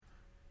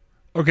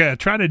Okay, I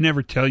try to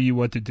never tell you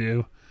what to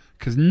do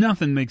because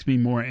nothing makes me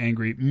more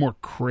angry, more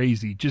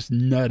crazy, just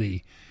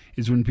nutty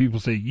is when people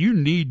say, you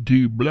need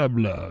to blah,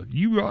 blah.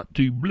 You ought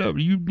to blah,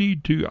 blah. You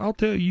need to. I'll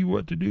tell you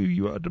what to do.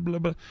 You ought to blah,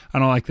 blah. I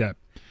don't like that.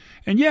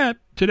 And yet,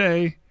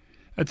 today,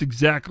 that's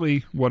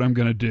exactly what I'm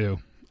going to do.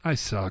 I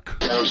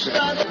suck.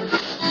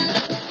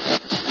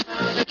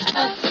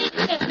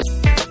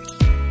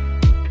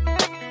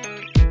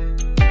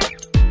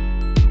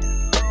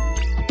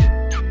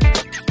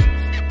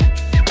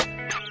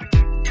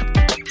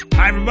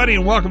 Hi, everybody,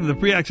 and welcome to the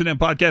Pre-Accident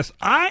Podcast.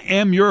 I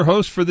am your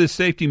host for this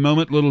safety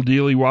moment, little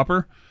dealy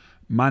whopper.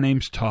 My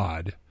name's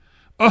Todd.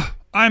 Oh,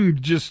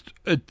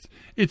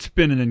 it's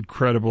been an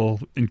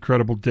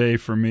incredible day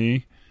for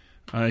me.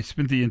 I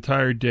spent the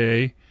entire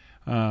day,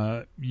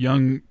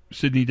 young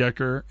Sidney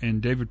Decker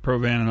and David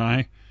Provan and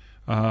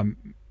I,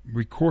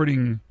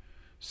 recording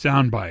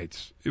sound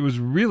bites. It was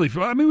really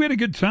fun. I mean, we had a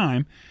good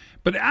time,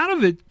 but out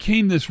of it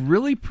came this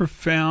really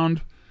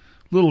profound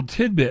little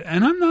tidbit,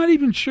 and I'm not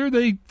even sure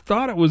they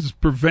thought it was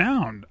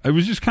profound. It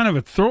was just kind of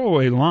a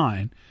throwaway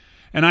line,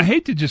 and I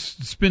hate to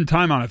just spend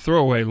time on a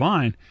throwaway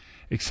line,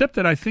 except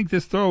that I think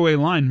this throwaway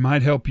line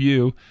might help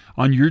you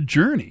on your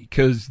journey,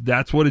 because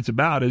that's what it's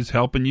about, is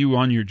helping you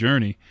on your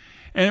journey.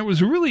 And it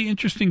was a really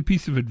interesting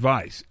piece of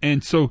advice,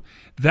 and so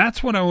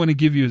that's what I want to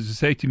give you as a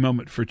safety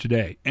moment for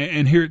today,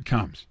 and here it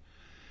comes.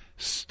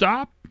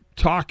 Stop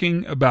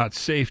talking about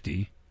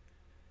safety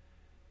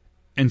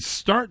and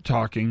start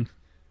talking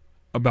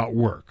about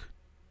work.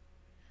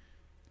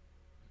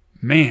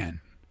 Man,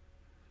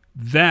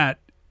 that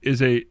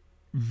is a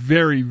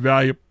very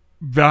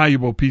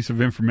valuable piece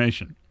of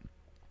information.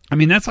 I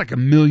mean, that's like $1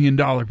 million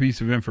piece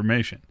of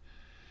information.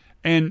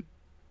 And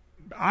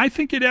I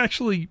think it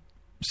actually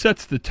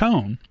sets the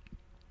tone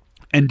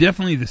and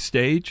definitely the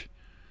stage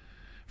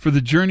for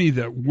the journey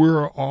that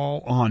we're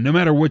all on, no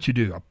matter what you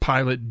do, a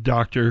pilot,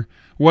 doctor,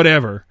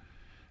 whatever.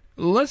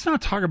 Let's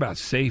not talk about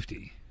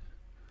safety.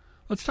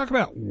 Let's talk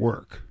about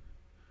work.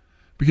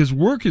 Because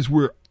work is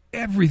where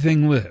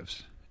everything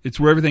lives. It's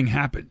where everything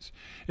happens.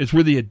 It's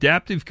where the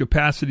adaptive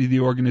capacity of the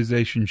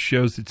organization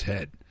shows its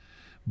head,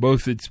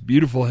 both its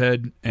beautiful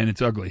head and its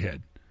ugly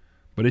head.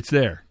 But it's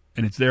there,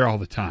 and it's there all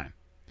the time.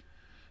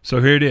 So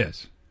here it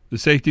is, the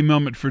safety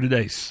moment for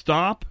today.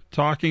 Stop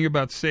talking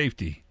about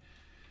safety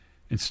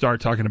and start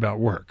talking about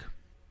work.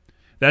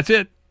 That's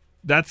it.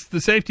 That's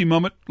the safety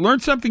moment. Learn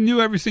something new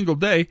every single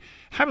day.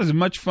 Have as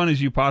much fun as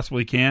you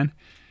possibly can.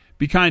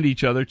 Be kind to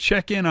each other.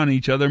 Check in on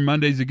each other.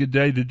 Monday's a good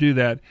day to do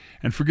that.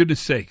 And for goodness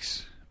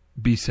sakes,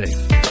 be safe.